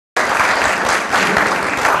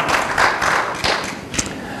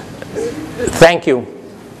Thank you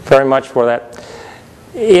very much for that.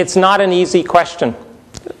 It's not an easy question.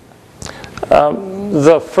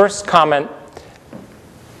 The first comment,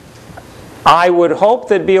 I would hope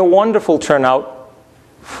there'd be a wonderful turnout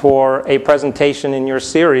for a presentation in your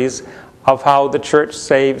series of how the church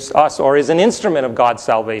saves us or is an instrument of God's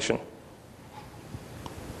salvation.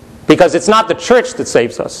 Because it's not the church that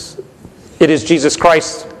saves us. It is Jesus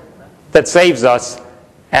Christ that saves us,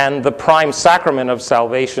 and the prime sacrament of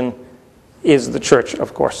salvation is the church,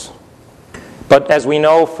 of course. But as we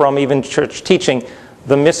know from even church teaching,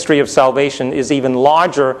 the mystery of salvation is even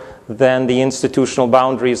larger than the institutional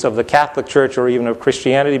boundaries of the Catholic Church or even of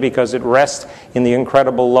Christianity, because it rests in the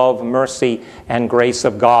incredible love, mercy, and grace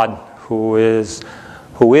of God, who is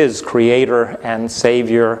Creator and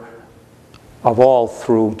Savior of all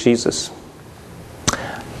through Jesus.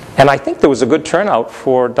 And I think there was a good turnout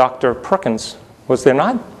for Dr. Perkins, was there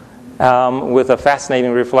not? With a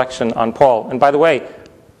fascinating reflection on Paul. And by the way,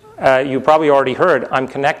 you probably already heard, I'm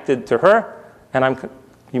connected to her, and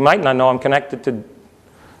you might not know I'm connected to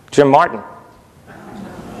Jim Martin.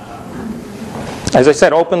 As I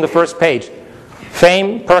said, open the first page.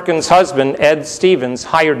 Fame Perkins' husband, Ed Stevens,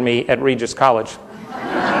 hired me at Regis College.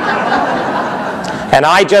 And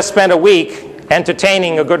I just spent a week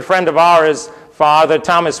entertaining a good friend of ours, Father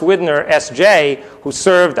Thomas Widner, S.J., who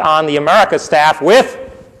served on the America staff with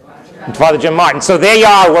Father Jim Martin. So there you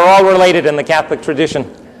are, we're all related in the Catholic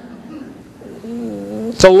tradition.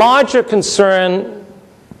 The larger concern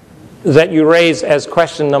that you raise as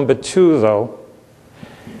question number 2, though,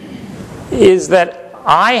 is that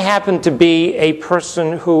I happen to be a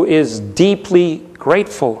person who is deeply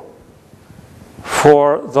grateful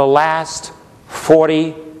for the last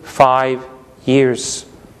 45 years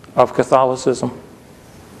of Catholicism,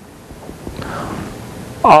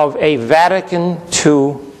 of a Vatican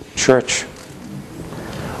II church,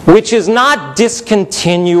 which is not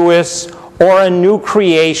discontinuous or a new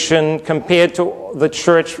creation compared to the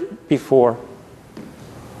church before,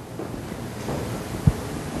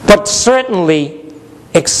 but certainly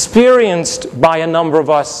experienced by a number of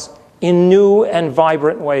us in new and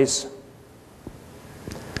vibrant ways.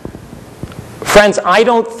 Friends, I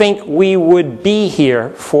don't think we would be here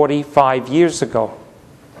 45 years ago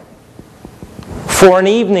for an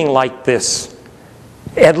evening like this,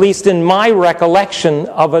 at least in my recollection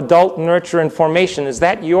of adult nurture and formation. Is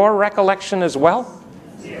that your recollection as well?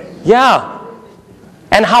 Yeah.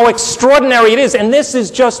 And how extraordinary it is. And this is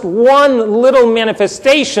just one little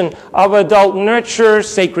manifestation of adult nurture,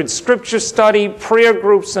 sacred scripture study, prayer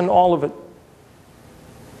groups, and all of it.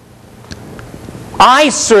 I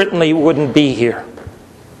certainly wouldn't be here.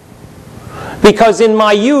 Because in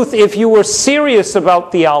my youth, if you were serious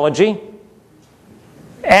about theology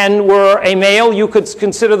and were a male, you could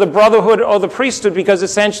consider the brotherhood or the priesthood, because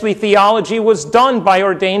essentially theology was done by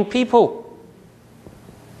ordained people.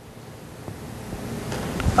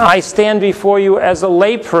 I stand before you as a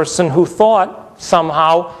layperson who thought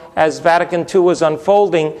somehow, as Vatican II was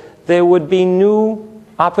unfolding, there would be new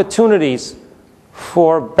opportunities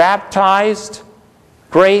for baptized,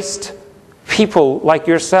 graced people like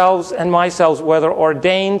yourselves and myself, whether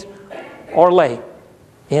ordained or lay,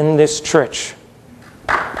 in this church.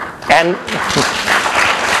 And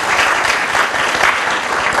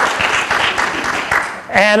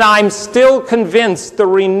I'm still convinced the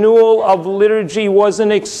renewal of liturgy was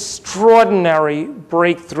an extraordinary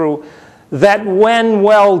breakthrough that, when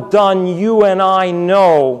well done, you and I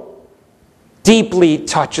know deeply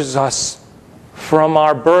touches us from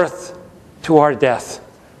our birth to our death.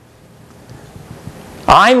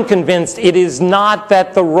 I'm convinced it is not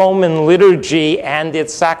that the Roman liturgy and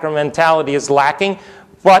its sacramentality is lacking,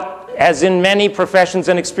 but as in many professions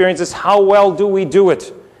and experiences, how well do we do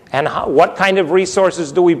it? And what kind of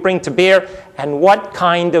resources do we bring to bear? And what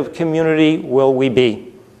kind of community will we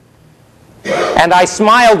be? And I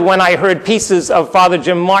smiled when I heard pieces of Father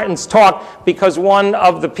Jim Martin's talk, because one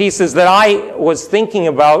of the pieces that I was thinking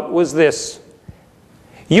about was this.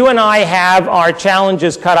 You and I have our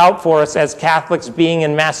challenges cut out for us as Catholics being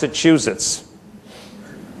in Massachusetts.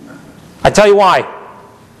 I tell you why.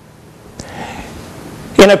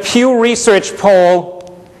 In a Pew Research poll,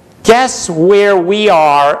 guess where we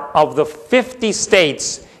are of the 50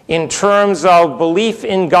 states in terms of belief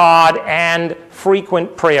in God and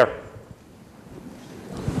frequent prayer?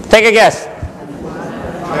 Take a guess.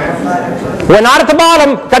 We're not at the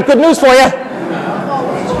bottom. Got good news for you.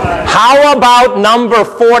 How about number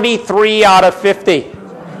 43 out of 50?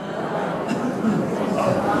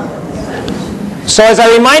 So as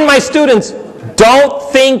I remind my students,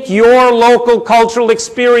 don't think your local cultural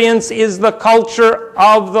experience is the culture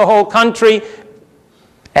of the whole country.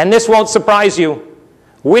 And this won't surprise you.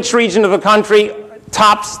 Which region of the country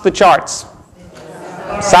tops the charts?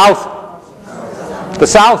 South. The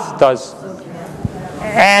South does.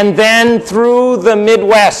 And then through the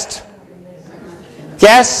Midwest.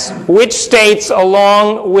 Guess which states,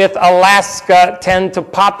 along with Alaska, tend to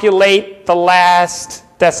populate the last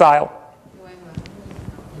decile?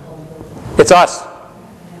 It's us.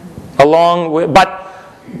 Along with, but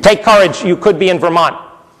take courage, you could be in Vermont.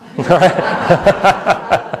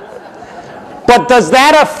 But does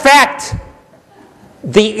that affect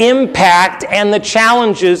the impact and the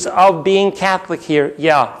challenges of being Catholic here?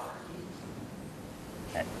 Yeah.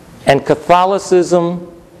 And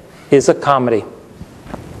Catholicism is a comedy.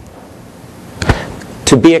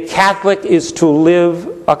 To be a Catholic is to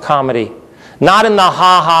live a comedy. Not in the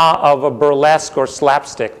ha-ha of a burlesque or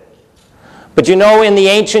slapstick. But you know, in the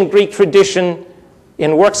ancient Greek tradition,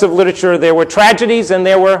 in works of literature, there were tragedies and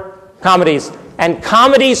there were comedies. And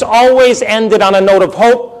comedies always ended on a note of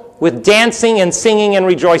hope, with dancing and singing and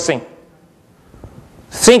rejoicing.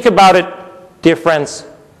 Think about it, dear friends.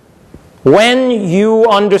 When you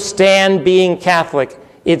understand being Catholic,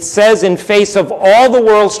 it says in face of all the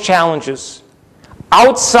world's challenges,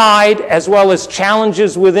 outside as well as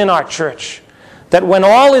challenges within our church, that when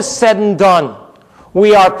all is said and done,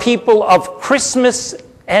 we are people of Christmas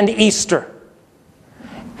and Easter.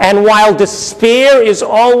 And while despair is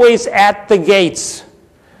always at the gates,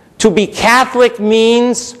 to be Catholic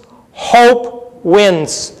means hope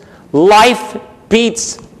wins. Life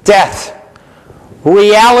beats death.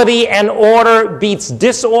 Reality and order beats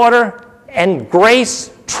disorder, and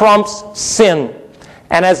grace trumps sin.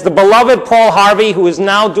 And as the beloved Paul Harvey, who is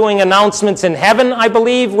now doing announcements in heaven, I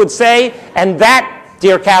believe, would say, and that,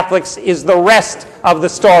 dear Catholics, is the rest of the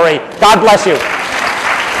story. God bless you.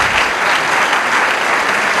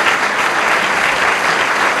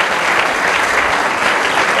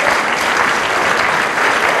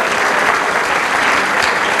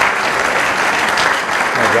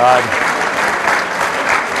 Oh, God.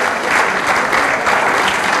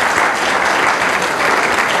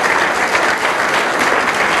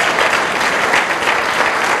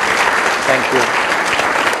 Thank you.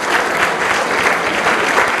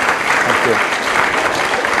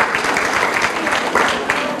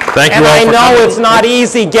 Thank you and all I for know coming. It's not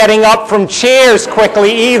easy getting up from chairs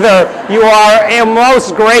quickly either. You are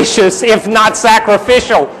most gracious, if not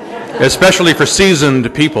sacrificial. Especially for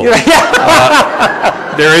seasoned people.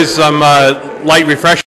 There is some light refreshment.